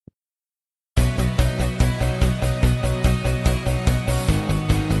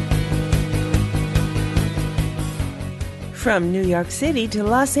From New York City to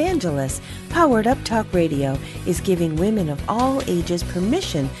Los Angeles, Powered Up Talk Radio is giving women of all ages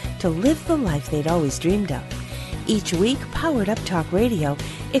permission to live the life they'd always dreamed of. Each week, Powered Up Talk Radio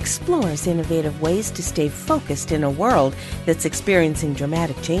explores innovative ways to stay focused in a world that's experiencing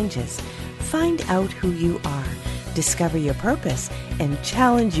dramatic changes. Find out who you are, discover your purpose, and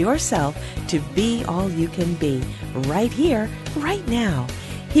challenge yourself to be all you can be, right here, right now.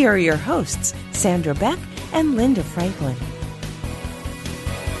 Here are your hosts, Sandra Beck and Linda Franklin.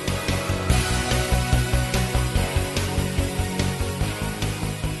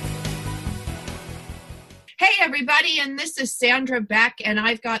 Hey everybody, and this is Sandra Beck, and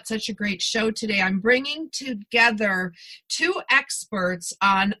I've got such a great show today. I'm bringing together two experts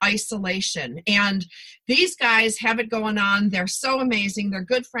on isolation, and these guys have it going on. They're so amazing. They're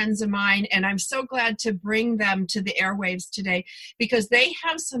good friends of mine, and I'm so glad to bring them to the airwaves today because they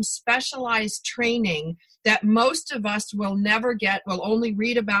have some specialized training that most of us will never get, will only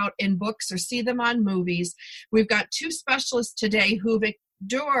read about in books or see them on movies. We've got two specialists today who've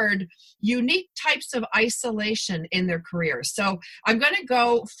endured unique types of isolation in their careers. So I'm going to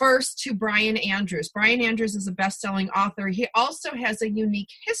go first to Brian Andrews. Brian Andrews is a best-selling author. He also has a unique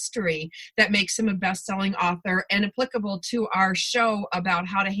history that makes him a best-selling author and applicable to our show about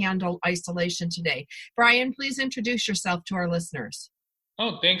how to handle isolation today. Brian, please introduce yourself to our listeners.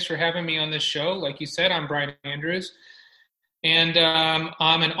 Oh, thanks for having me on this show. Like you said, I'm Brian Andrews, and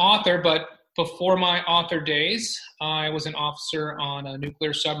I'm an author, but before my author days, I was an officer on a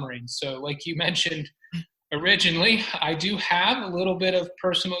nuclear submarine. So like you mentioned originally, I do have a little bit of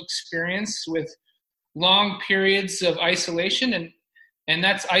personal experience with long periods of isolation, and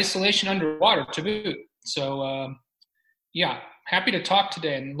that's isolation underwater to boot. So happy to talk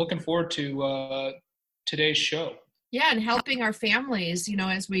today and looking forward to today's show. Yeah, and helping our families,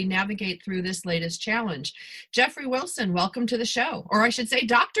 as we navigate through this latest challenge. Jeffrey Wilson, welcome to the show. Or I should say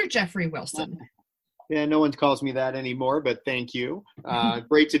Dr. Jeffrey Wilson. Yeah, no one calls me that anymore, but thank you.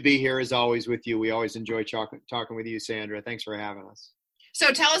 Great to be here as always with you. We always enjoy talking with you, Sandra. Thanks for having us.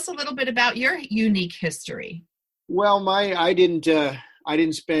 So tell us a little bit about your unique history. Well, I didn't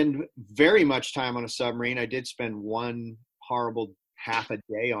spend very much time on a submarine. I did spend one horrible half a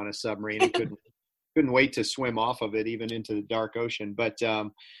day on a submarine and couldn't wait to swim off of it, even into the dark ocean. But,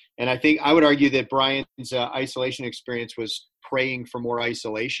 and I think I would argue that Brian's isolation experience was praying for more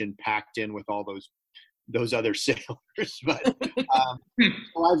isolation packed in with all those other sailors. But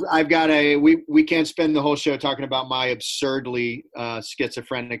I've got we can't spend the whole show talking about my absurdly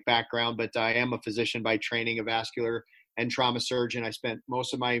schizophrenic background, but I am a physician by training, a vascular and trauma surgeon. I spent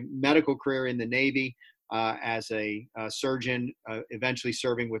most of my medical career in the Navy. As a surgeon, eventually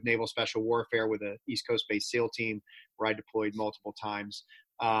serving with Naval Special Warfare with a East Coast-based SEAL team where I deployed multiple times.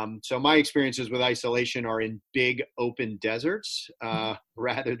 So my experiences with isolation are in big open deserts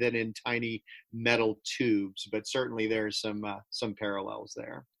rather than in tiny metal tubes, but certainly there's some parallels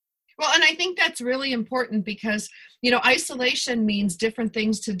there. Well, and I think that's really important because, isolation means different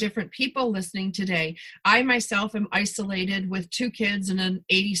things to different people listening today. I myself am isolated with two kids and an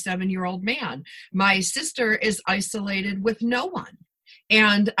 87-year-old man. My sister is isolated with no one.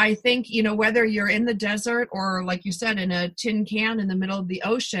 And I think, whether you're in the desert or, like you said, in a tin can in the middle of the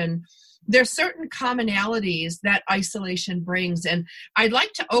ocean, there's certain commonalities that isolation brings. And I'd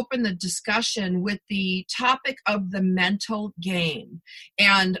like to open the discussion with the topic of the mental game.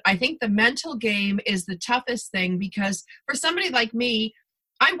 And I think the mental game is the toughest thing because for somebody like me,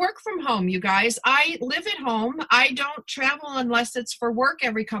 I work from home, you guys. I live at home. I don't travel unless it's for work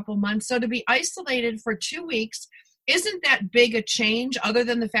every couple months. So to be isolated for 2 weeks isn't that big a change other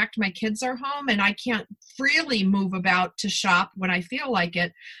than the fact my kids are home and I can't freely move about to shop when I feel like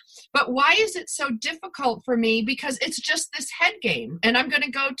it. But why is it so difficult for me? Because it's just this head game. And I'm going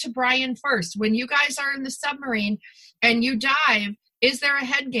to go to Brian first. When you guys are in the submarine and you dive, is there a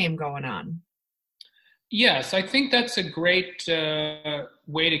head game going on? Yes, I think that's a great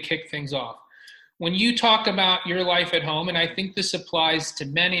way to kick things off. When you talk about your life at home, and I think this applies to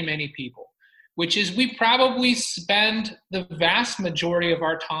many, many people, which is we probably spend the vast majority of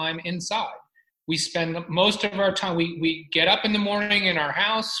our time inside. We spend most of our time, we get up in the morning in our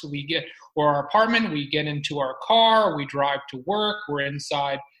house, or our apartment, we get into our car, we drive to work, we're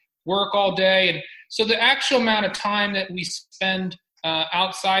inside work all day. And so the actual amount of time that we spend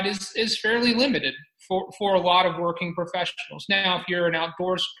outside is fairly limited for a lot of working professionals. Now, if you're an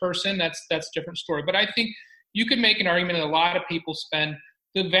outdoors person, that's a different story. But I think you could make an argument that a lot of people spend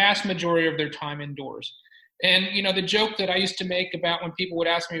the vast majority of their time indoors. And, the joke that I used to make about when people would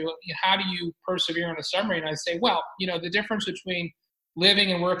ask me, well, how do you persevere on a submarine? I'd say, well, the difference between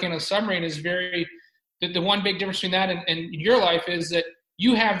living and working on a submarine is very the one big difference between that and your life is that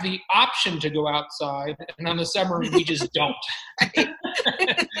you have the option to go outside, and on the submarine, we just don't.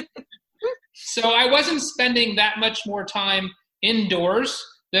 So I wasn't spending that much more time indoors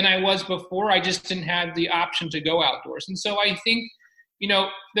than I was before. I just didn't have the option to go outdoors. And so I think,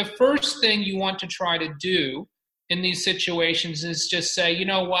 the first thing you want to try to do in these situations is just say, you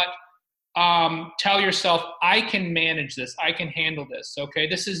know what, tell yourself, I can manage this. I can handle this. Okay.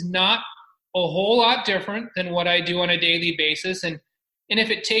 This is not a whole lot different than what I do on a daily basis. And if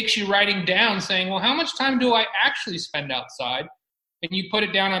it takes you writing down saying, well, how much time do I actually spend outside? And you put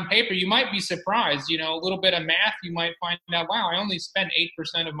it down on paper, you might be surprised. A little bit of math, you might find out, wow, I only spend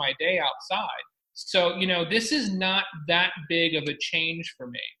 8% of my day outside. So, this is not that big of a change for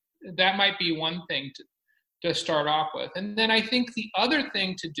me. That might be one thing to start off with. And then I think the other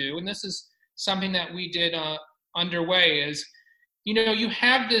thing to do, and this is something that we did underway, is, you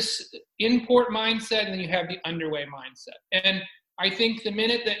have this import mindset and then you have the underway mindset. And I think the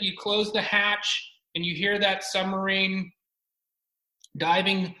minute that you close the hatch and you hear that submarine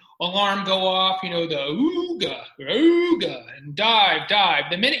diving alarm go off, the ooga, ooga, and dive.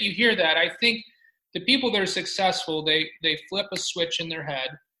 The minute you hear that, I think the people that are successful, they flip a switch in their head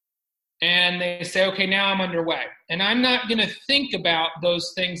and they say, okay, now I'm underway. And I'm not going to think about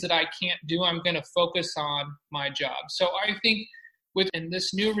those things that I can't do. I'm going to focus on my job. So I think within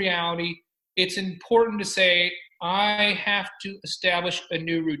this new reality, it's important to say, I have to establish a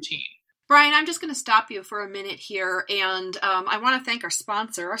new routine. Brian, I'm just going to stop you for a minute here, and I want to thank our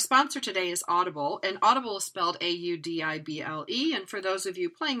sponsor. Our sponsor today is Audible, and Audible is spelled Audible, and for those of you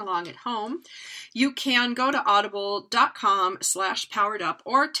playing along at home, you can go to audible.com/poweredup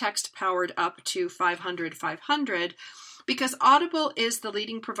or text powered up to 500-500, because Audible is the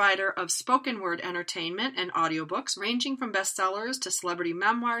leading provider of spoken word entertainment and audiobooks, ranging from bestsellers to celebrity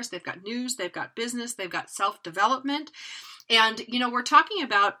memoirs. They've got news, they've got business, they've got self-development. And, we're talking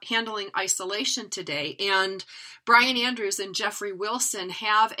about handling isolation today, and Brian Andrews and Jeffrey Wilson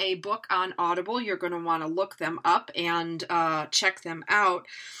have a book on Audible. You're going to want to look them up and check them out.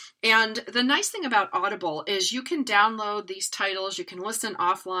 And the nice thing about Audible is you can download these titles, you can listen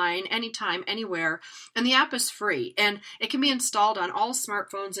offline, anytime, anywhere, and the app is free. And it can be installed on all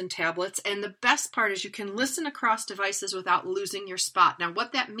smartphones and tablets. And the best part is you can listen across devices without losing your spot. Now,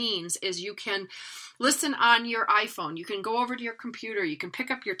 what that means is you can listen on your iPhone, you can go over to your computer, you can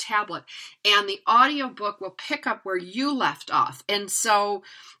pick up your tablet, and the audiobook will pick up where you left off. And so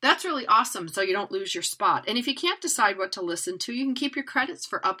that's really awesome, so you don't lose your spot. And if you can't decide what to listen to, you can keep your credits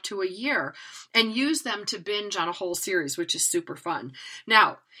for up to a year and use them to binge on a whole series, which is super fun.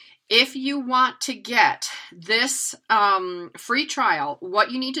 Now, if you want to get this free trial,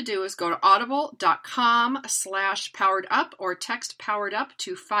 what you need to do is go to audible.com/poweredup or text powered up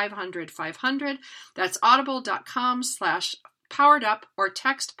to 500-500. That's audible.com/poweredup or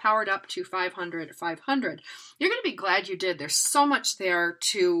text powered up to 500-500. You're going to be glad you did. There's so much there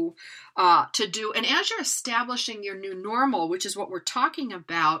to do. And as you're establishing your new normal, which is what we're talking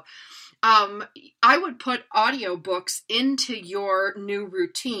about, I would put audiobooks into your new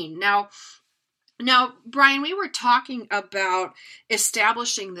routine. Now, Brian, we were talking about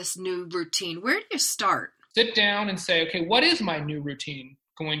establishing this new routine. Where do you start? Sit down and say, okay, what is my new routine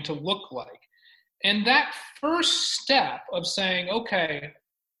going to look like? And that first step of saying, okay,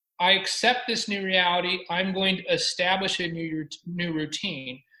 I accept this new reality, I'm going to establish a new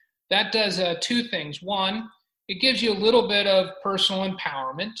routine, that does two things. One, it gives you a little bit of personal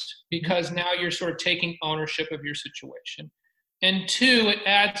empowerment because now you're sort of taking ownership of your situation. And two, it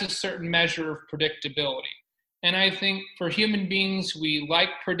adds a certain measure of predictability. And I think for human beings, we like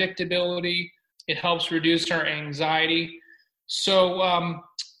predictability. It helps reduce our anxiety. So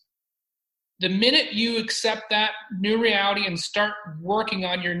the minute you accept that new reality and start working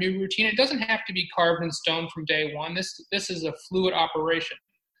on your new routine, it doesn't have to be carved in stone from day one. This is a fluid operation.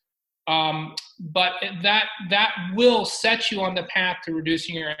 But that will set you on the path to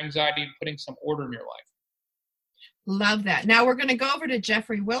reducing your anxiety and putting some order in your life. Love that. Now we're going to go over to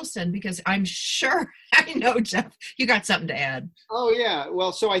Jeffrey Wilson because I'm sure, I know, Jeff, you got something to add. Oh, yeah.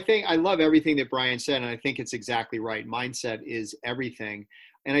 Well, so I think I love everything that Brian said, and I think it's exactly right. Mindset is everything.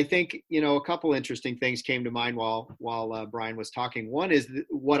 And I think, a couple interesting things came to mind while Brian was talking. One is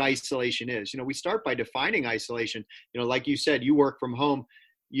what isolation is. We start by defining isolation. Like you said, you work from home.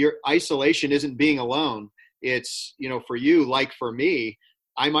 Your isolation isn't being alone. It's, for you, like for me,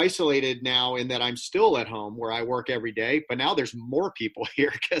 I'm isolated now in that I'm still at home where I work every day, but now there's more people here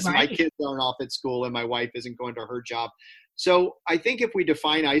because my kids aren't off at school and my wife isn't going to her job. So I think if we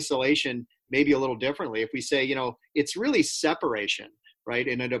define isolation maybe a little differently, if we say, it's really separation, right?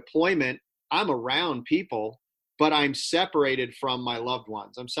 In a deployment, I'm around people, but I'm separated from my loved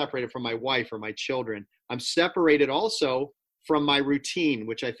ones. I'm separated from my wife or my children. I'm separated also from my routine,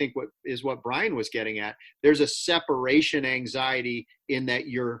 which I think what Brian was getting at. There's a separation anxiety in that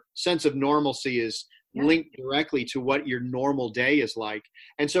your sense of normalcy is linked directly to what your normal day is like.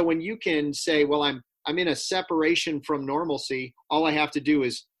 And so when you can say, well, I'm in a separation from normalcy, all I have to do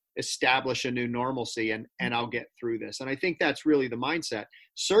is establish a new normalcy and I'll get through this. And I think that's really the mindset.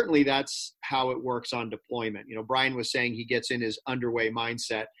 Certainly that's how it works on deployment. Brian was saying he gets in his underway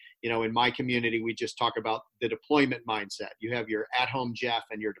mindset. In my community, we just talk about the deployment mindset. You have your at-home Jeff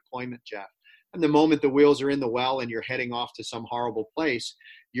and your deployment Jeff. And the moment the wheels are in the well and you're heading off to some horrible place,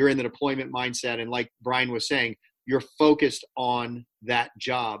 you're in the deployment mindset. And like Brian was saying, you're focused on that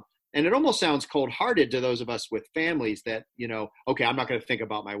job. And it almost sounds cold-hearted to those of us with families that, okay, I'm not going to think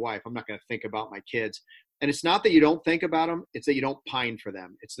about my wife. I'm not going to think about my kids. And it's not that you don't think about them. It's that you don't pine for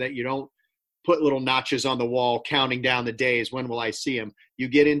them. It's that you don't put little notches on the wall counting down the days. When will I see them? You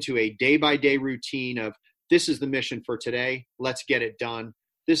get into a day-by-day routine of, this is the mission for today. Let's get it done.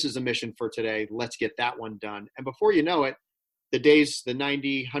 This is the mission for today. Let's get that one done. And before you know it, the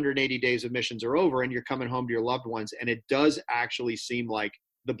 90, 180 days of missions are over and you're coming home to your loved ones. And it does actually seem like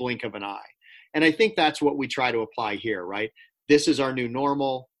the blink of an eye. And I think that's what we try to apply here, right? This is our new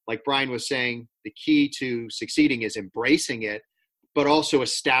normal. Like Brian was saying, the key to succeeding is embracing it, but also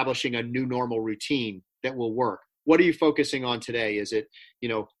establishing a new normal routine that will work. What are you focusing on today? Is it,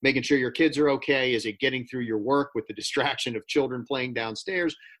 making sure your kids are okay? Is it getting through your work with the distraction of children playing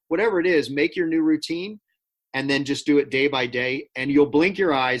downstairs? Whatever it is, make your new routine and then just do it day by day. And you'll blink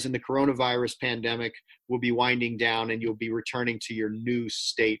your eyes and the coronavirus pandemic will be winding down and you'll be returning to your new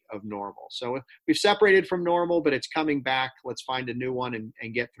state of normal. So we've separated from normal, but it's coming back. Let's find a new one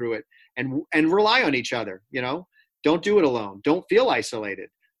and get through it and rely on each other. Don't do it alone. Don't feel isolated.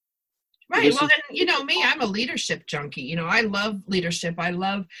 Right. Well, and me, I'm a leadership junkie. I love leadership. I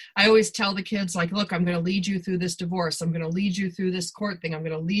always tell the kids, like, look, I'm going to lead you through this divorce. I'm going to lead you through this court thing. I'm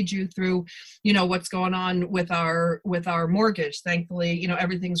going to lead you through, what's going on with our mortgage. Thankfully,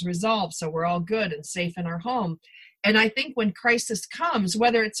 everything's resolved. So we're all good and safe in our home. And I think when crisis comes,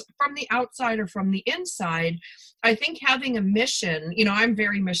 whether it's from the outside or from the inside, I think having a mission, I'm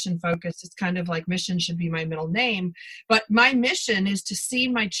very mission focused. It's kind of like mission should be my middle name. But my mission is to see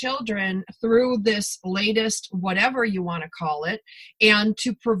my children through this latest, whatever you want to call it, and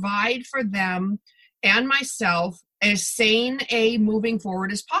to provide for them and myself as sane a moving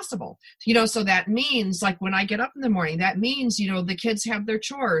forward as possible. So that means, like, when I get up in the morning, that means, the kids have their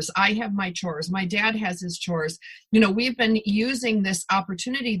chores. I have my chores. My dad has his chores. We've been using this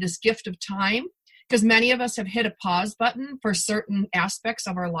opportunity, this gift of time, because many of us have hit a pause button for certain aspects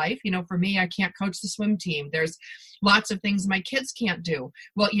of our life. For me, I can't coach the swim team. There's lots of things my kids can't do.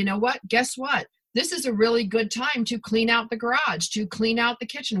 Well, you know what? Guess what? This is a really good time to clean out the garage, to clean out the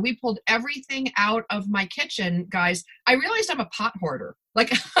kitchen. We pulled everything out of my kitchen, guys. I realized I'm a pot hoarder.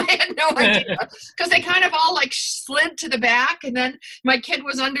 Like, I had no idea, because they kind of all like slid to the back. And then my kid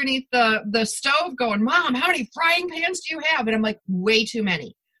was underneath the stove going, Mom, how many frying pans do you have? And I'm like, way too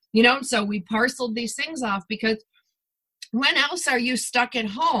many. So we parceled these things off, because when else are you stuck at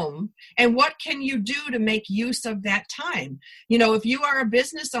home, and what can you do to make use of that time? If you are a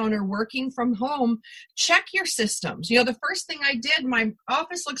business owner working from home, check your systems. The first thing I did, my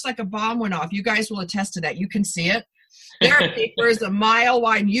office looks like a bomb went off. You guys will attest to that. You can see it. There are papers a mile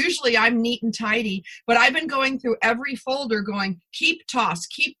wide. Usually I'm neat and tidy, but I've been going through every folder going, keep toss.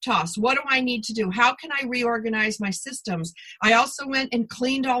 What do I need to do? How can I reorganize my systems? I also went and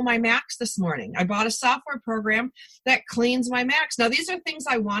cleaned all my Macs this morning. I bought a software program that cleans my Macs. Now, these are things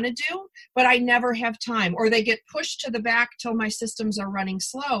I want to do, but I never have time, or they get pushed to the back till my systems are running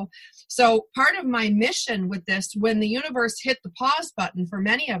slow. So part of my mission with this, when the universe hit the pause button for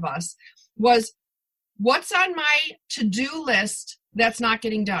many of us, was, what's on my to-do list that's not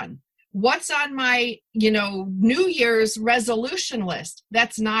getting done? What's on my, New Year's resolution list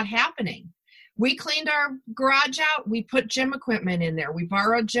that's not happening? We cleaned our garage out. We put gym equipment in there. We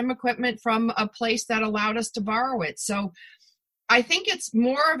borrowed gym equipment from a place that allowed us to borrow it. So I think it's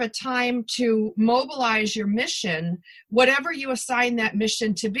more of a time to mobilize your mission, whatever you assign that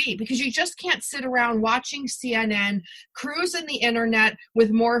mission to be, because you just can't sit around watching CNN, cruising the internet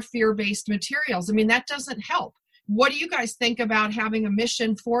with more fear-based materials. I mean, that doesn't help. What do you guys think about having a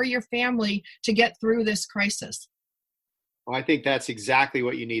mission for your family to get through this crisis? Well, I think that's exactly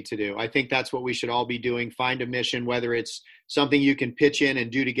what you need to do. I think that's what we should all be doing. Find a mission, whether it's something you can pitch in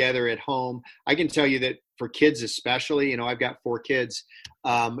and do together at home. I can tell you that for kids especially, I've got 4 kids,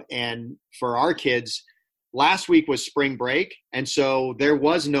 and for our kids, last week was spring break. And so there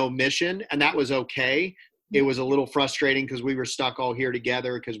was no mission, and that was okay. It was a little frustrating because we were stuck all here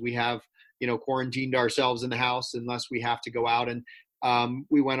together because we have, quarantined ourselves in the house unless we have to go out. And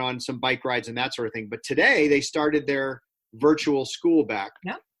we went on some bike rides and that sort of thing. But today they started their virtual school back.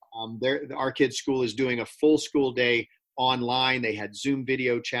 Yeah. Our kids' school is doing a full school day online. They had Zoom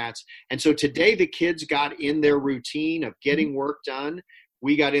video chats. And so today the kids got in their routine of getting work done.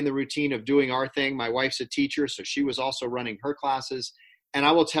 We got in the routine of doing our thing. My wife's a teacher, so she was also running her classes. And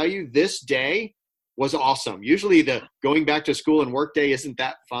I will tell you, this day was awesome. Usually the going back to school and work day isn't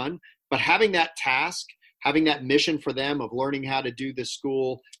that fun, but having that task, having that mission for them of learning how to do the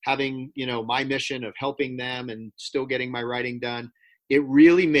school, having, my mission of helping them and still getting my writing done, it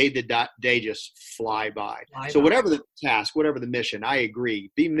really made the day just fly by. So whatever the task, whatever the mission, I agree,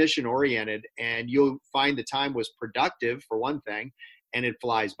 be mission oriented, and you'll find the time was productive for one thing, and it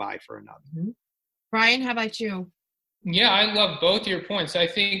flies by for another. Mm-hmm. Brian, how about you? Yeah, I love both your points. I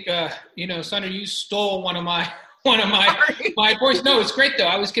think, Sandra, you stole one of my points. No, it's great though.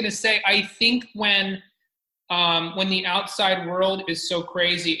 I was going to say, I think when the outside world is so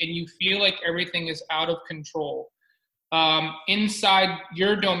crazy and you feel like everything is out of control, inside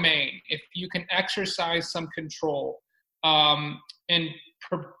your domain, if you can exercise some control and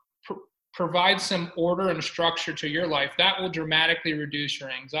provide some order and structure to your life, that will dramatically reduce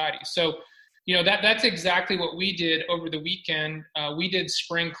your anxiety. So, that's exactly what we did over the weekend. We did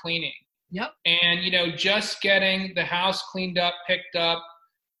spring cleaning. Yep. And, just getting the house cleaned up, picked up,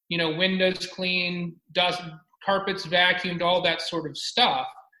 windows cleaned, dust, carpets vacuumed, all that sort of stuff.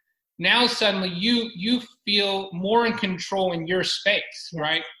 Now suddenly you feel more in control in your space, yes.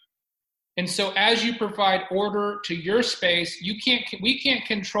 Right? And so as you provide order to your space, we can't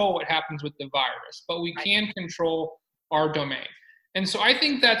control what happens with the virus, but we can control our domain. And so I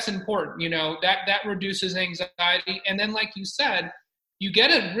think that's important, that reduces anxiety. And then, like you said, you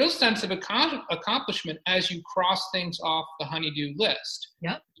get a real sense of accomplishment as you cross things off the honeydew list,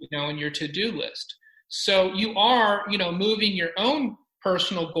 yep. In your to-do list. So you are, moving your own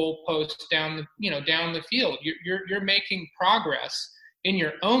personal goalposts down the field. You're making progress in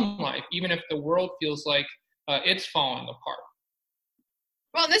your own life, even if the world feels like it's falling apart.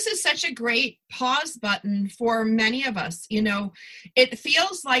 Well, this is such a great pause button for many of us. It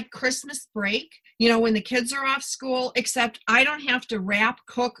feels like Christmas break, when the kids are off school, except I don't have to wrap,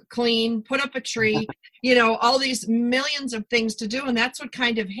 cook, clean, put up a tree, all these millions of things to do. And that's what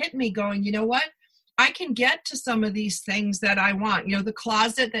kind of hit me going, you know what? I can get to some of these things that I want. The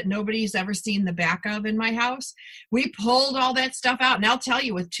closet that nobody's ever seen the back of in my house. We pulled all that stuff out. And I'll tell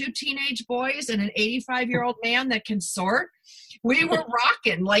you, with 2 teenage boys and an 85-year-old man that can sort, we were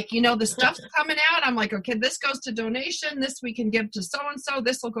rocking. The stuff's coming out. I'm like, okay, this goes to donation. This we can give to so-and-so.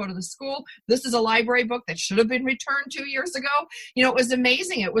 This will go to the school. This is a library book that should have been returned 2 years ago. It was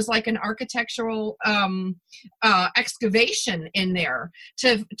amazing. It was like an architectural excavation in there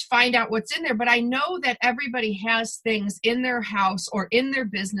to find out what's in there. But I know that everybody has things in their house or in their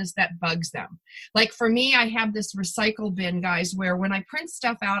business that bugs them. Like for me, I have this recycle bin, guys, where when I print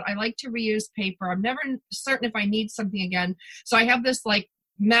stuff out, I like to reuse paper. I'm never certain if I need something again. So I have this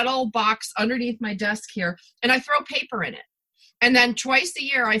metal box underneath my desk here, and I throw paper in it. And then twice a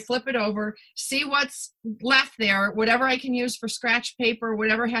year, I flip it over, see what's left there, whatever I can use for scratch paper,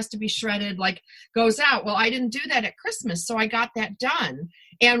 whatever has to be shredded, goes out. Well, I didn't do that at Christmas, so I got that done.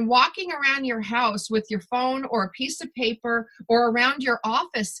 And walking around your house with your phone or a piece of paper or around your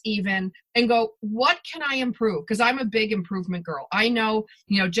office even, and go, what can I improve? Because I'm a big improvement girl. I know,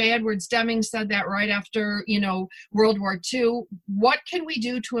 J. Edwards Deming said that right after, World War II. What can we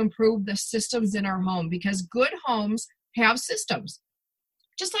do to improve the systems in our home? Because good homes have systems,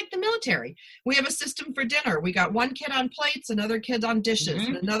 just like the military. We have a system for dinner. We got one kid on plates, another kid on dishes,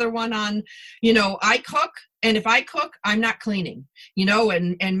 and another one on, I cook. And if I cook, I'm not cleaning,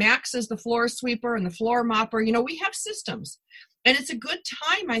 and Max is the floor sweeper and the floor mopper. We have systems. And it's a good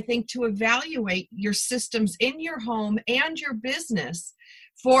time, I think, to evaluate your systems in your home and your business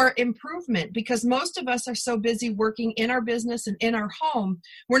for improvement, because most of us are so busy working in our business and in our home,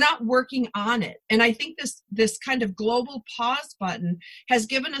 we're not working on it. And I think this kind of global pause button has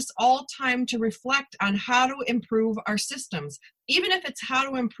given us all time to reflect on how to improve our systems, even if it's how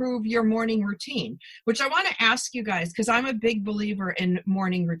to improve your morning routine, which I want to ask you guys, because I'm a big believer in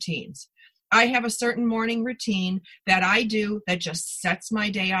morning routines. I have a certain morning routine that I do that just sets my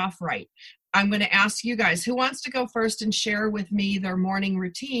day off right. I'm going to ask you guys, who wants to go first and share with me their morning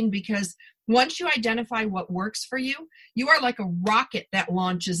routine? Because once you identify what works for you, you are like a rocket that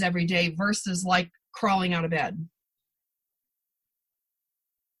launches every day versus crawling out of bed.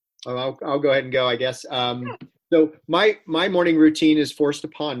 I'll go ahead and go, I guess. So my morning routine is forced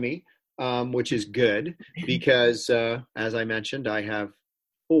upon me, which is good because, as I mentioned, I have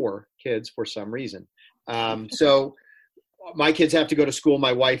 4 kids for some reason. So my kids have to go to school.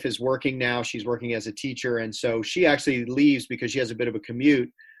 My wife is working now. She's working as a teacher. And so she actually leaves because she has a bit of a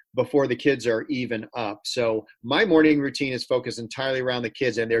commute before the kids are even up. So my morning routine is focused entirely around the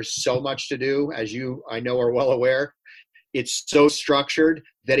kids. And there's so much to do, as you, I know, are well aware. It's so structured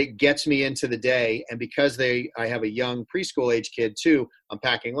that it gets me into the day. And because I have a young preschool age kid too, I'm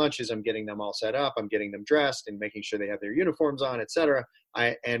packing lunches, I'm getting them all set up, I'm getting them dressed and making sure they have their uniforms on, etc.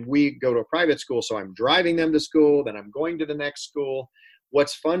 And we go to a private school, so I'm driving them to school, then I'm going to the next school.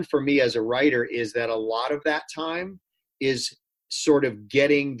 What's fun for me as a writer is that a lot of that time is sort of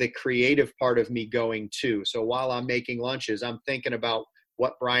getting the creative part of me going too. So while I'm making lunches, I'm thinking about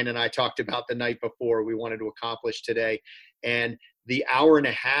what Brian and I talked about the night before we wanted to accomplish today. And the hour and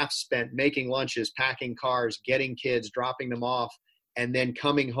a half spent making lunches, packing cars, getting kids, dropping them off, and then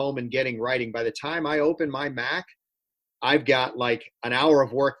coming home and getting writing. By the time I open my Mac, I've got like an hour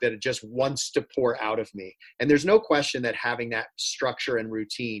of work that it just wants to pour out of me. And there's no question that having that structure and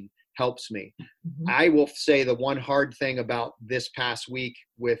routine helps me. Mm-hmm. I will say the one hard thing about this past week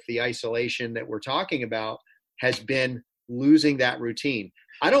with the isolation that we're talking about has been losing that routine.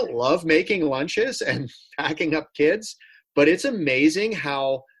 I don't love making lunches and packing up kids, but it's amazing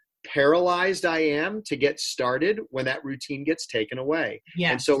how paralyzed I am to get started when that routine gets taken away.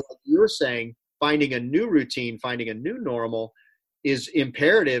 Yes. And so like you're saying, finding a new routine, finding a new normal is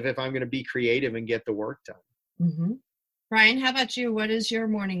imperative if I'm going to be creative and get the work done. Mm-hmm. Brian, how about you? What does your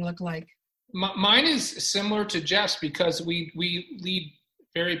morning look like? Mine is similar to Jeff's because we lead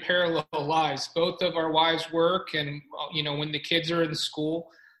very parallel lives. Both of our wives work, and when the kids are in school,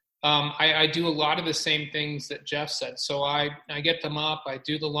 I do a lot of the same things that Jeff said. So I get them up, I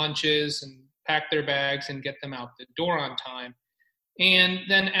do the lunches and pack their bags and get them out the door on time. And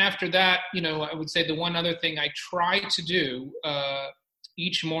then after that, I would say the one other thing I try to do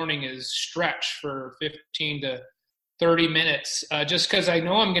each morning is stretch for 15 to 30 minutes, just because I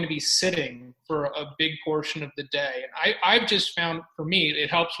know I'm going to be sitting for a big portion of the day. And I've just found, for me,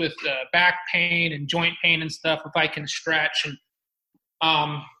 it helps with back pain and joint pain and stuff if I can stretch. And,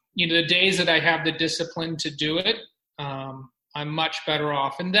 the days that I have the discipline to do it, I'm much better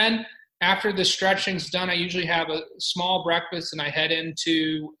off. And then after the stretching's done, I usually have a small breakfast and I head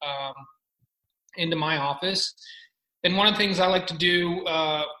into my office. And one of the things I like to do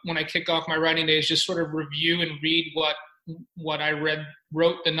when I kick off my writing day is just sort of review and read what I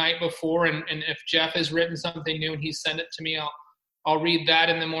wrote the night before. And if Jeff has written something new and he sent it to me, I'll read that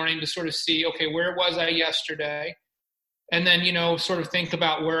in the morning to sort of see, okay, where was I yesterday? And then, sort of think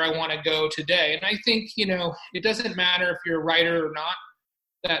about where I want to go today. And I think, it doesn't matter if you're a writer or not,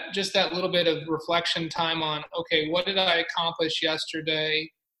 that just that little bit of reflection time on, okay, what did I accomplish yesterday?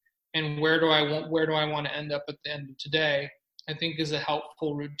 And where do I want to end up at the end of today, I think is a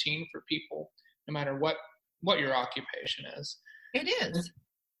helpful routine for people, no matter what your occupation is. It is.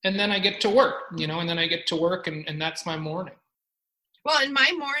 And then I get to work, and that's my morning. Well, and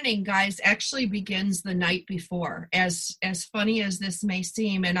my morning, guys, actually begins the night before, as funny as this may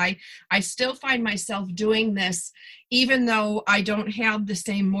seem. And I still find myself doing this, even though I don't have the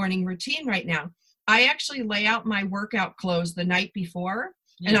same morning routine right now. I actually lay out my workout clothes the night before.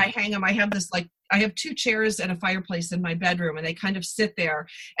 And I hang them. I have 2 chairs and a fireplace in my bedroom, and they kind of sit there.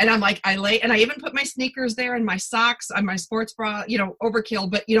 And I'm like, I even put my sneakers there and my socks and my sports bra,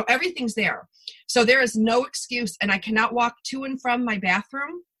 overkill, but everything's there. So there is no excuse. And I cannot walk to and from my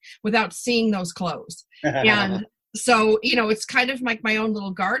bathroom without seeing those clothes. And so, it's kind of like my own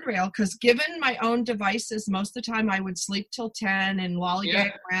little guardrail, because given my own devices, most of the time I would sleep till 10 and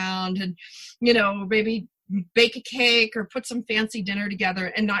lollygag around and, maybe bake a cake or put some fancy dinner together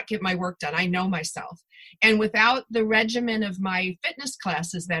and not get my work done. I know myself. And without the regimen of my fitness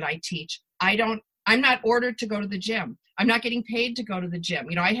classes that I teach, I'm not ordered to go to the gym. I'm not getting paid to go to the gym.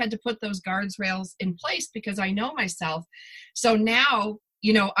 I had to put those guardrails in place because I know myself. So now,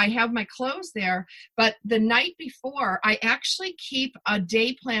 I have my clothes there, but the night before, I actually keep a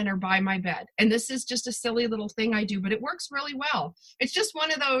day planner by my bed. And this is just a silly little thing I do, but it works really well. It's just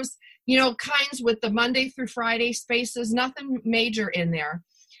one of those, kinds with the Monday through Friday spaces, nothing major in there.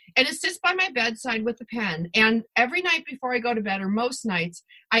 And it sits by my bedside with a pen. And every night before I go to bed, or most nights,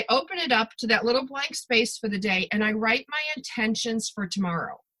 I open it up to that little blank space for the day, and I write my intentions for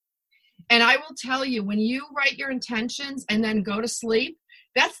tomorrow. And I will tell you, when you write your intentions and then go to sleep,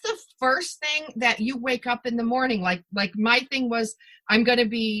 that's the first thing that you wake up in the morning. Like my thing was, I'm going to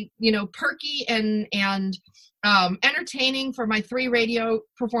be, perky and entertaining for my 3 radio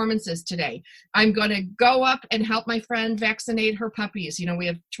performances today. I'm going to go up and help my friend vaccinate her puppies. You know, we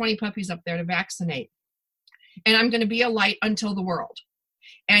have 20 puppies up there to vaccinate. And I'm going to be a light until the world.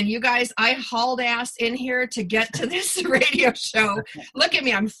 And you guys, I hauled ass in here to get to this radio show. Look at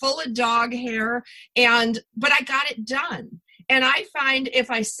me, I'm full of dog hair, but I got it done. And I find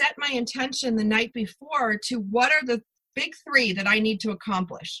if I set my intention the night before to what are the big 3 that I need to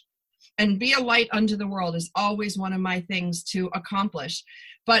accomplish, and be a light unto the world is always one of my things to accomplish.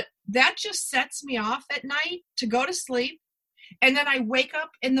 But that just sets me off at night to go to sleep. And then I wake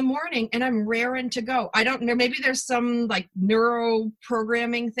up in the morning and I'm raring to go. I don't know, maybe there's some like neuro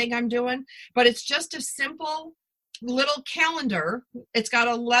programming thing I'm doing, but it's just a simple little calendar. It's got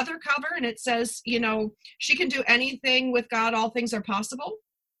a leather cover and it says, you know, she can do anything with God, all things are possible.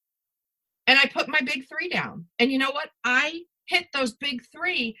 And I put my big 3 down. And you know what? I hit those big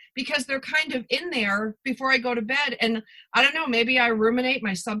 3 because they're kind of in there before I go to bed. And I don't know, maybe I ruminate,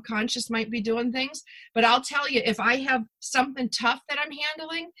 my subconscious might be doing things, but I'll tell you, if I have something tough that I'm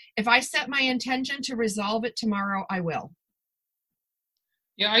handling, if I set my intention to resolve it tomorrow, I will.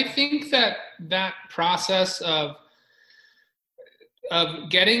 Yeah, I think that process of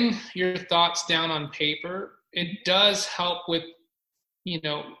getting your thoughts down on paper, it does help with, you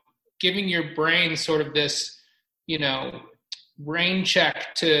know, giving your brain sort of this, you know, brain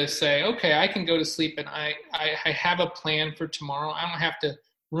check to say, okay, I can go to sleep and I have a plan for tomorrow. I don't have to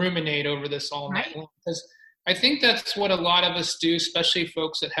ruminate over this all night long. Because I think that's what a lot of us do, especially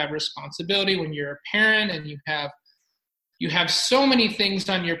folks that have responsibility when you're a parent and you have so many things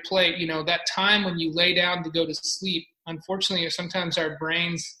on your plate. You know, that time when you lay down to go to sleep, unfortunately, sometimes our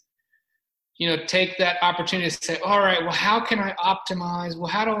brains, you know, take that opportunity to say, all right, well, how can I optimize?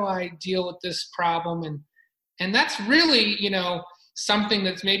 Well, how do I deal with this problem? And that's really, you know, something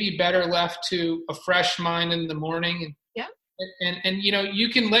that's maybe better left to a fresh mind in the morning. And you know, you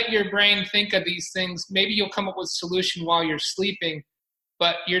can let your brain think of these things. Maybe you'll come up with a solution while you're sleeping,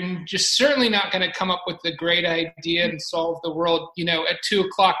 but you're just certainly not going to come up with a great idea and solve the world, you know, at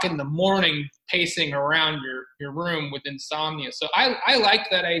 2:00 in the morning, pacing around your room with insomnia. So I like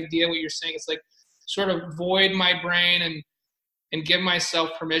that idea, what you're saying. It's like sort of void my brain and give myself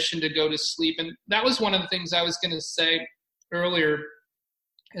permission to go to sleep. And that was one of the things I was going to say earlier,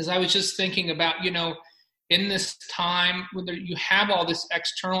 as I was just thinking about, you know, in this time, whether you have all this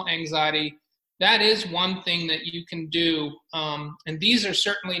external anxiety, that is one thing that you can do. And these are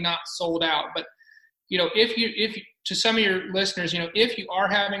certainly not sold out, but, you know, if to some of your listeners, you know, if you are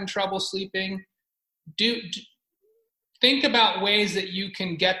having trouble sleeping, do think about ways that you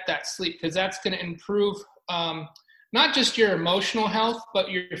can get that sleep, because that's going to improve, not just your emotional health, but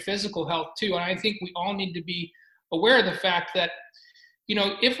your physical health too. And I think we all need to be aware of the fact that, you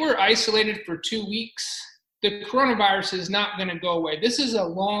know, if we're isolated for 2 weeks, the coronavirus is not going to go away. This is a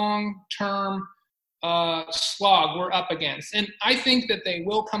long-term slog we're up against. And I think that they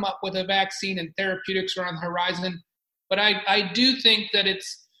will come up with a vaccine and therapeutics are on the horizon. But I do think that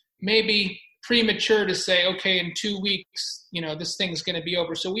it's maybe premature to say, okay, in 2 weeks, you know, this thing's going to be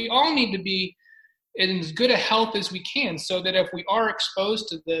over. So we all need to be in as good a health as we can, so that if we are exposed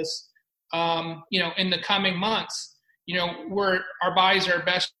to this, you know, in the coming months, you know, our bodies are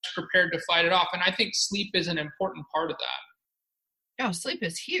best prepared to fight it off. And I think sleep is an important part of that. Oh, sleep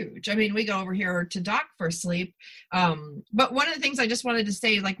is huge. I mean, we go over here to Doc for sleep. But one of the things I just wanted to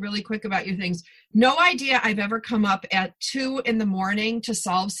say, like really quick about your things, no idea I've ever come up at 2 a.m. to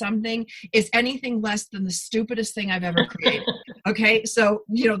solve something is anything less than the stupidest thing I've ever created. Okay. So,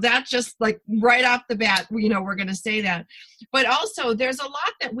 you know, that just like right off the bat, you know, we're going to say that. But also there's a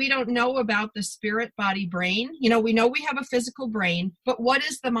lot that we don't know about the spirit, body, brain. You know, we know we have a physical brain, but what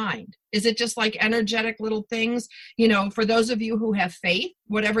is the mind? Is it just like energetic little things? You know, for those of you who have faith,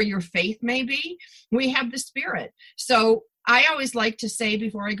 whatever your faith may be, we have the spirit. So I always like to say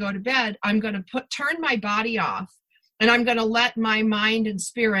before I go to bed, I'm going to turn my body off and I'm going to let my mind and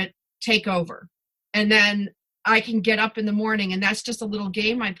spirit take over. And then I can get up in the morning, and that's just a little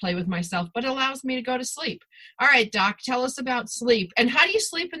game I play with myself, but it allows me to go to sleep. All right, Doc, tell us about sleep. And how do you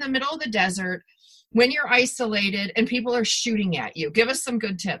sleep in the middle of the desert when you're isolated and people are shooting at you? Give us some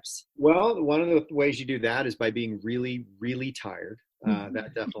good tips. Well, one of the ways you do that is by being really, really tired.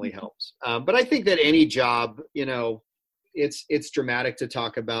 That definitely helps. But I think that any job, you know, it's dramatic to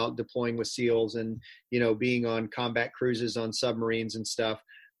talk about deploying with SEALs and, you know, being on combat cruises on submarines and stuff.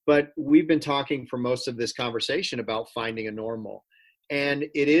 But we've been talking for most of this conversation about finding a normal. And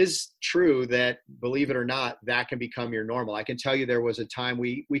it is true that, believe it or not, that can become your normal. I can tell you there was a time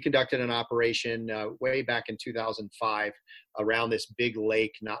we conducted an operation way back in 2005 around this big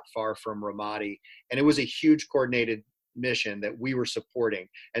lake not far from Ramadi. And it was a huge coordinated mission that we were supporting.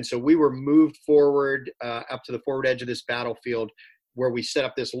 And so we were moved forward up to the forward edge of this battlefield where we set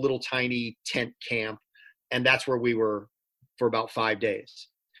up this little tiny tent camp. And that's where we were for about 5 days.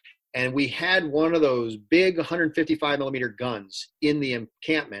 And we had one of those big 155 millimeter guns in the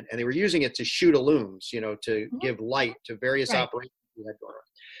encampment, and they were using it to shoot illusions, to give light to various operations we had going on.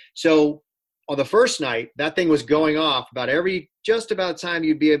 So on the first night, that thing was going off just about time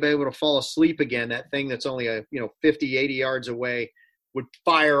you'd be able to fall asleep again. That thing that's only 50, 80 yards away would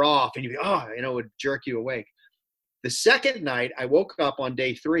fire off, and you'd be, it would jerk you awake. The second night, I woke up on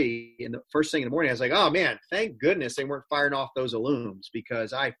day 3, and the first thing in the morning, I was like, oh, man, thank goodness they weren't firing off those illusions,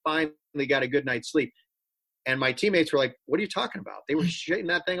 because I finally got a good night's sleep. And my teammates were like, what are you talking about? They were shooting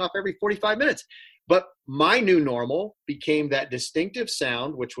that thing off every 45 minutes. But my new normal became that distinctive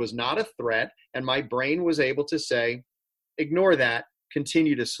sound, which was not a threat, and my brain was able to say, ignore that,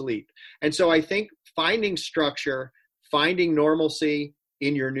 continue to sleep. And so I think finding structure, finding normalcy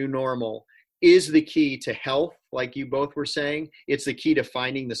in your new normal is the key to health, like you both were saying. It's the key to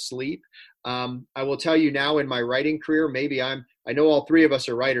finding the sleep. I will tell you now, in my writing career, I know all 3 of us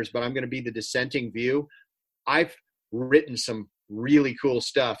are writers, but I'm going to be the dissenting view. I've written some really cool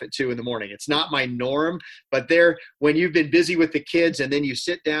stuff at 2 a.m. It's not my norm, but when you've been busy with the kids and then you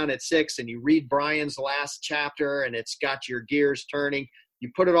sit down at 6 and you read Brian's last chapter and it's got your gears turning, you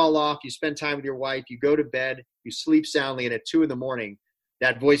put it all off, you spend time with your wife, you go to bed, you sleep soundly, and at 2 a.m,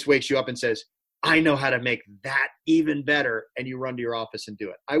 that voice wakes you up and says, I know how to make that even better, and you run to your office and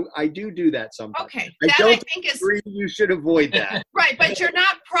do it. I do that sometimes. Okay, I think you should avoid that. Right, but you're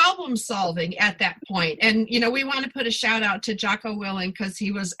not problem solving at that point. And, we want to put a shout out to Jocko Willing, because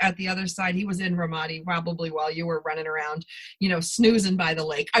he was at the other side. He was in Ramadi probably while you were running around, snoozing by the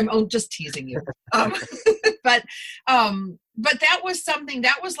lake. I'm just teasing you. But that was something,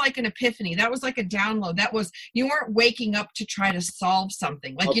 that was like an epiphany. That was like a download. You weren't waking up to try to solve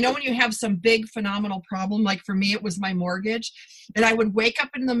something. Like, when you have some big phenomenal problem, like for me, it was my mortgage. And I would wake up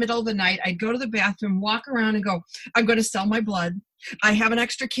in the middle of the night. I'd go to the bathroom, walk around and go, I'm going to sell my blood. I have an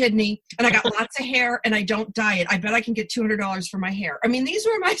extra kidney and I got lots of hair and I don't dye it. I bet I can get $200 for my hair. I mean, these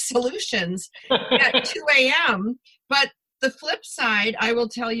were my solutions at 2 a.m. But the flip side, I will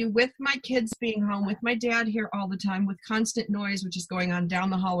tell you, with my kids being home, with my dad here all the time, with constant noise, which is going on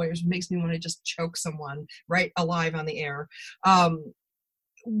down the hallway, which makes me want to just choke someone right alive on the air.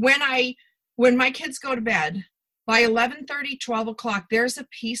 When my kids go to bed, by 11:30, 12 o'clock, there's a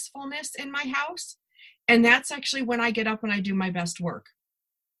peacefulness in my house. And that's actually when I get up and I do my best work.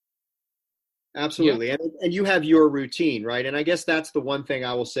 Absolutely. Yeah. And you have your routine, right? And I guess that's the one thing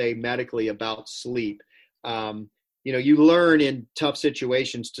I will say medically about sleep. You learn in tough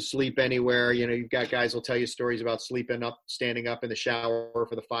situations to sleep anywhere. You've got guys will tell you stories about standing up in the shower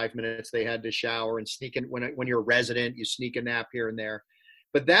for the 5 minutes they had to shower, and sneaking when you're a resident, you sneak a nap here and there.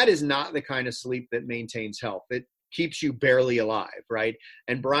 But that is not the kind of sleep that maintains health. It keeps you barely alive, right?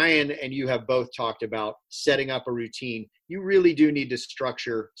 And Brian and you have both talked about setting up a routine. You really do need to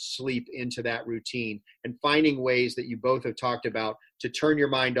structure sleep into that routine, and finding ways that you both have talked about to turn your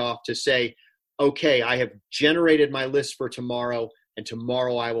mind off, to say, okay, I have generated my list for tomorrow, and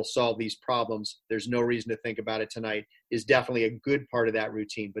tomorrow I will solve these problems. There's no reason to think about it tonight, is definitely a good part of that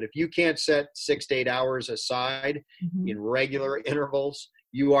routine. But if you can't set 6 to 8 hours aside in regular intervals,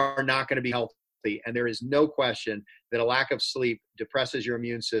 you are not going to be healthy. And there is no question that a lack of sleep depresses your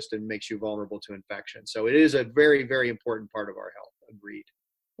immune system and makes you vulnerable to infection. So it is a very, very important part of our health. Agreed.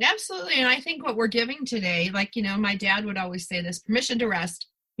 Absolutely. And I think what we're giving today, like, my dad would always say this, permission to rest.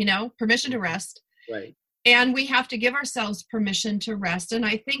 Permission to rest. Right. And we have to give ourselves permission to rest. And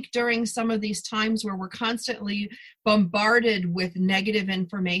I think during some of these times where we're constantly bombarded with negative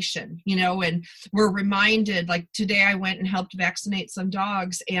information, and we're reminded, like today I went and helped vaccinate some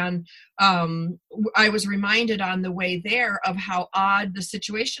dogs, and I was reminded on the way there of how odd the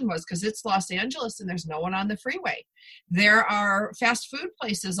situation was, because it's Los Angeles and there's no one on the freeway. There are fast food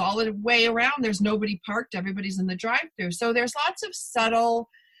places all the way around. There's nobody parked. Everybody's in the drive-thru. So there's lots of subtle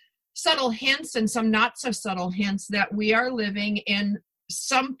hints and some not so subtle hints that we are living in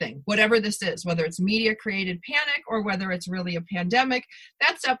something, whatever this is, whether it's media created panic or whether it's really a pandemic.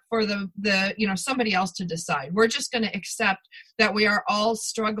 That's up for the somebody else to decide. We're just going to accept that we are all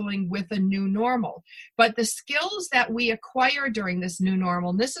struggling with a new normal. But the skills that we acquire during this new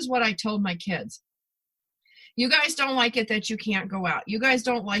normal, and this is what I told my kids, You guys don't like it that you can't go out. You guys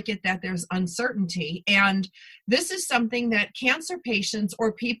don't like it that there's uncertainty. And this is something that cancer patients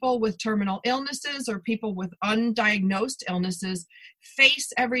or people with terminal illnesses or people with undiagnosed illnesses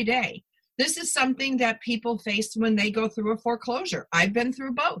face every day. This is something that people face when they go through a foreclosure. I've been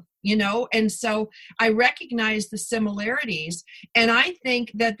through both, and so I recognize the similarities. And I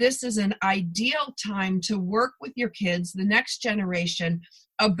think that this is an ideal time to work with your kids, the next generation,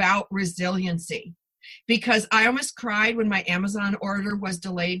 about resiliency. Because I almost cried when my Amazon order was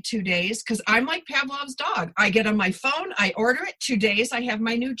delayed 2 days, because I'm like Pavlov's dog. I get on my phone, I order it, 2 days, I have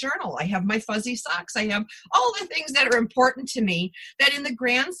my new journal, I have my fuzzy socks, I have all the things that are important to me that in the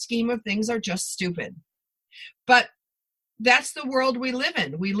grand scheme of things are just stupid. But that's the world we live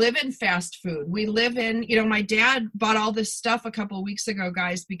in. We live in fast food. We live in, my dad bought all this stuff a couple of weeks ago,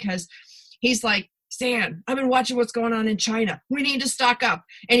 guys, because he's like, Stan, I've been watching what's going on in China. We need to stock up.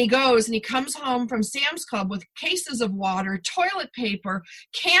 And he goes and he comes home from Sam's Club with cases of water, toilet paper,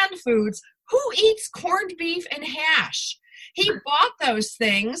 canned foods. Who eats corned beef and hash? He bought those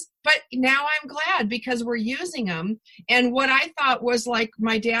things, but now I'm glad because we're using them. And what I thought was like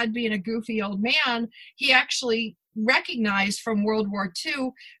my dad being a goofy old man, he actually recognized from World War II,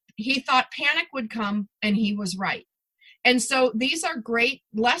 he thought panic would come, and he was right. And so these are great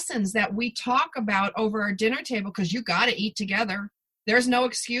lessons that we talk about over our dinner table because you got to eat together. There's no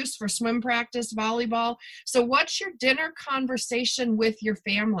excuse for swim practice, volleyball. So what's your dinner conversation with your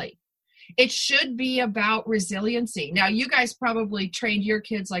family? It should be about resiliency. Now, you guys probably trained your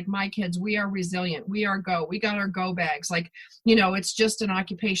kids like my kids. We are resilient. We are go. We got our go bags. Like, it's just an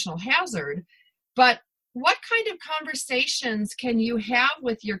occupational hazard. But what kind of conversations can you have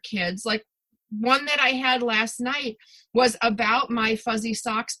with your kids? Like, one that I had last night was about my fuzzy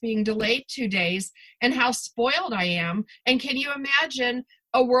socks being delayed 2 days and how spoiled I am. And can you imagine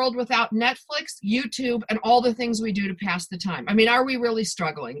a world without Netflix, YouTube, and all the things we do to pass the time? I mean, are we really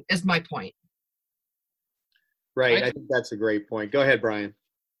struggling is my point. Right. I think that's a great point. Go ahead, Brian.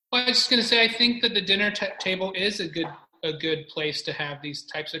 Well, I was just going to say, I think that the dinner table is a good place to have these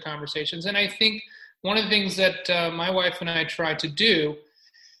types of conversations. And I think one of the things that my wife and I try to do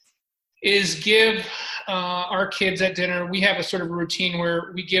is give our kids at dinner, we have a sort of routine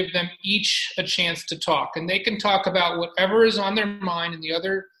where we give them each a chance to talk. And they can talk about whatever is on their mind, and the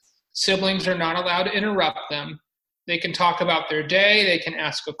other siblings are not allowed to interrupt them. They can talk about their day. They can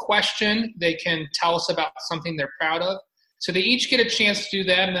ask a question. They can tell us about something they're proud of. So they each get a chance to do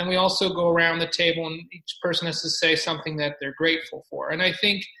that. And then we also go around the table, and each person has to say something that they're grateful for. And I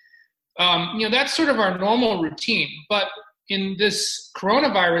think, that's sort of our normal routine. But in this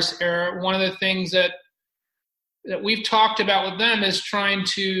coronavirus era, one of the things that we've talked about with them is trying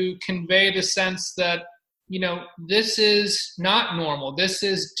to convey the sense that, this is not normal. This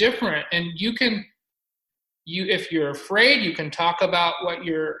is different. And if you're afraid, you can talk about what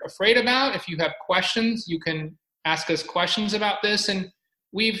you're afraid about. If you have questions, you can ask us questions about this. And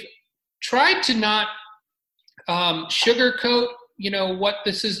we've tried to not sugarcoat what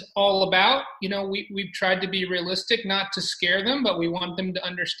this is all about. We've tried to be realistic, not to scare them, but we want them to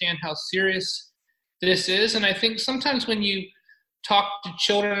understand how serious this is. And I think sometimes when you talk to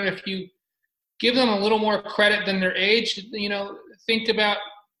children, if you give them a little more credit than their age, think about,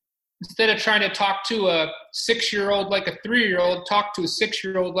 instead of trying to talk to a 6-year-old like a 3-year-old, talk to a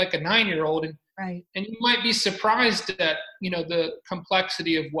 6-year-old like a 9-year-old. Right. And you might be surprised at, the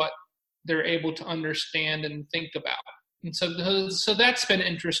complexity of what they're able to understand and think about. And so that's been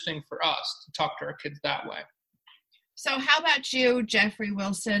interesting for us to talk to our kids that way. So how about you, Jeffrey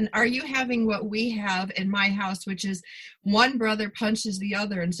Wilson? Are you having what we have in my house, which is one brother punches the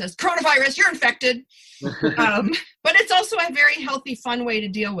other and says, coronavirus, you're infected. But it's also a very healthy, fun way to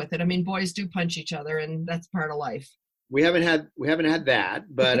deal with it. I mean, boys do punch each other, and that's part of life. We haven't had that,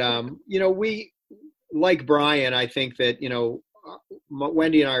 but we, like Brian, I think that,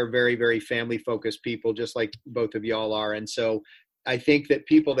 Wendy and I are very, very family focused people, just like both of y'all are. And so I think that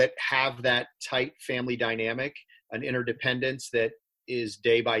people that have that tight family dynamic, an interdependence that is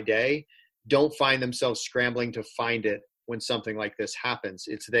day by day, don't find themselves scrambling to find it when something like this happens.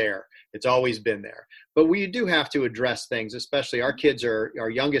 It's there. It's always been there. But we do have to address things, especially our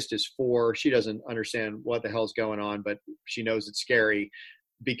youngest is 4. She doesn't understand what the hell's going on, but she knows it's scary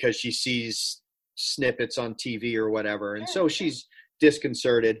because she sees snippets on TV or whatever. And so she's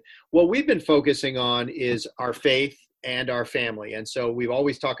disconcerted. What we've been focusing on is our faith and our family. And so we've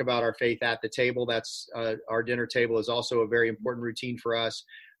always talked about our faith at the table. That's our dinner table is also a very important routine for us.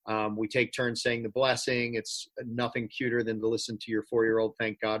 We take turns saying the blessing. It's nothing cuter than to listen to your 4-year-old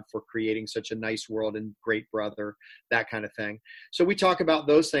thank God for creating such a nice world and great brother, that kind of thing. So we talk about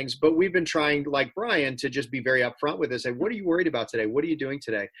those things, but we've been trying, like Brian, to just be very upfront with us. Say, what are you worried about today? What are you doing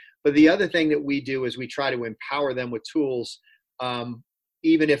today? But the other thing that we do is we try to empower them with tools,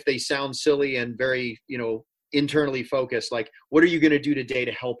 even if they sound silly and very, internally focused. Like, what are you going to do today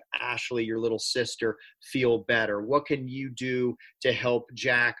to help Ashley, your little sister, feel better? What can you do to help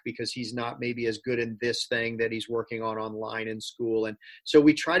Jack because he's not maybe as good in this thing that he's working on online in school? And so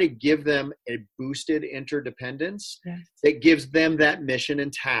we try to give them a boosted interdependence that gives them that mission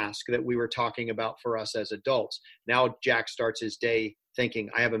and task that we were talking about for us as adults. Now Jack starts his day thinking,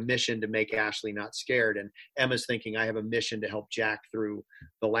 I have a mission to make Ashley not scared. And Emma's thinking, I have a mission to help Jack through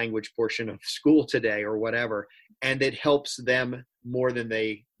the language portion of school today or whatever. And it helps them more than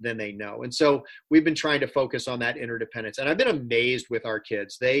they know. And so we've been trying to focus on that interdependence. And I've been amazed with our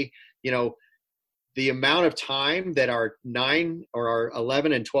kids. They, the amount of time that our 9 or our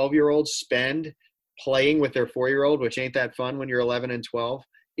 11 and 12-year-olds spend playing with their 4-year-old, which ain't that fun when you're 11 and 12,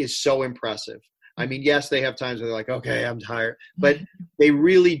 is so impressive. I mean, yes, they have times where they're like, okay, I'm tired, but they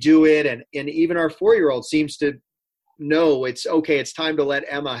really do it. And even our 4-year-old seems to know it's okay. It's time to let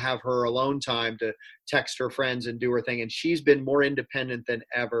Emma have her alone time to text her friends and do her thing. And she's been more independent than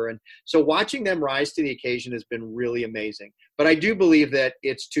ever. And so watching them rise to the occasion has been really amazing. But I do believe that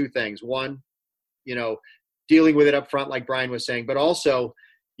it's 2 things. One, dealing with it up front, like Brian was saying, but also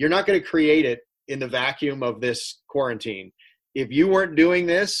you're not going to create it in the vacuum of this quarantine. If you weren't doing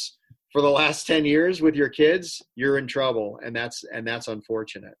this for the last 10 years with your kids, you're in trouble. And that's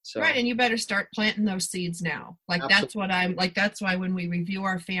unfortunate. So. Right. And you better start planting those seeds now. Like, absolutely. That's why when we review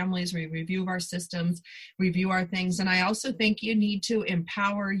our families, we review our systems, review our things. And I also think you need to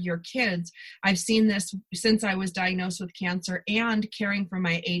empower your kids. I've seen this since I was diagnosed with cancer and caring for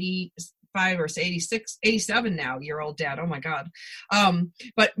my 85 or 86, 87 now year old dad. Oh my God.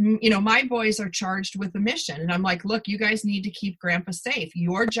 But my boys are charged with a mission, and I'm like, look, you guys need to keep grandpa safe.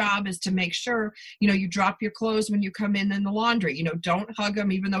 Your job is to make sure, you drop your clothes when you come in the laundry, don't hug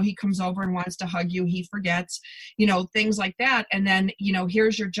him, even though he comes over and wants to hug you, he forgets, things like that. And then,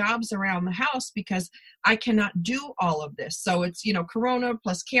 here's your jobs around the house, because I cannot do all of this. So it's, Corona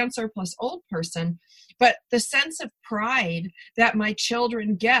plus cancer plus old person. But the sense of pride that my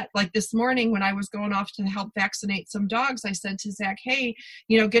children get, like this morning when I was going off to help vaccinate some dogs, I said to Zach, hey,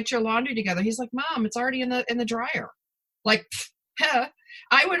 get your laundry together. He's like, Mom, it's already in the dryer. Like,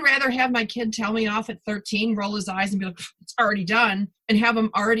 I would rather have my kid tell me off at 13, roll his eyes and be like, it's already done, and have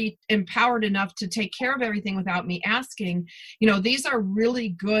him already empowered enough to take care of everything without me asking. These are really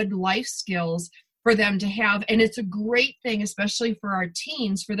good life skills for them to have. And it's a great thing, especially for our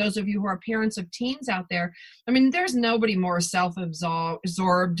teens, for those of you who are parents of teens out there. I mean, there's nobody more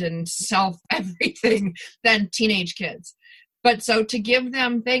self-absorbed and self-everything than teenage kids. But so to give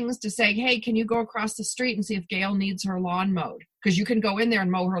them things to say, hey, can you go across the street and see if Gail needs her lawn mowed? Because you can go in there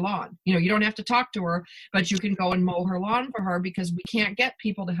and mow her lawn. You don't have to talk to her, but you can go and mow her lawn for her, because we can't get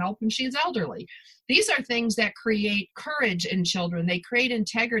people to help and she's elderly. These are things that create courage in children. They create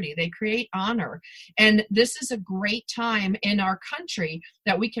integrity. They create honor. And this is a great time in our country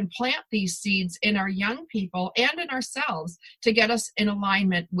that we can plant these seeds in our young people and in ourselves to get us in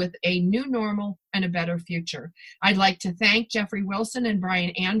alignment with a new normal and a better future. I'd like to thank Jeffrey Wilson and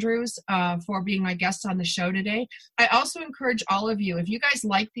Brian Andrews for being my guests on the show today. I also encourage all of you, if you guys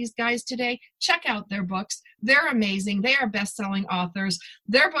like these guys today, check out their books. They're amazing. They are best-selling authors.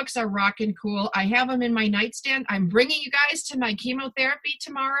 Their books are rockin' cool. I have them in my nightstand. I'm bringing you guys to my chemotherapy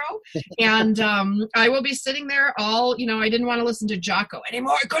tomorrow. And I will be sitting there all, I didn't want to listen to Jocko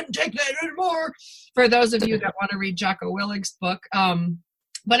anymore. I couldn't take that anymore. For those of you that want to read Jocko Willig's book.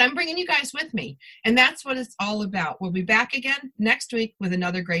 But I'm bringing you guys with me. And that's what it's all about. We'll be back again next week with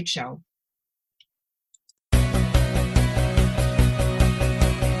another great show.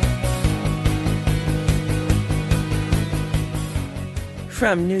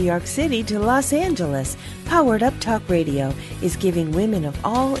 From New York City to Los Angeles, Powered Up Talk Radio is giving women of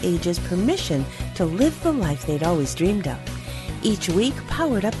all ages permission to live the life they'd always dreamed of. Each week,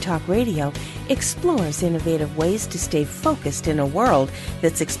 Powered Up Talk Radio explores innovative ways to stay focused in a world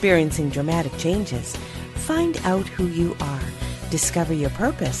that's experiencing dramatic changes. Find out who you are, discover your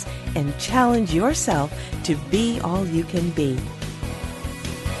purpose, and challenge yourself to be all you can be.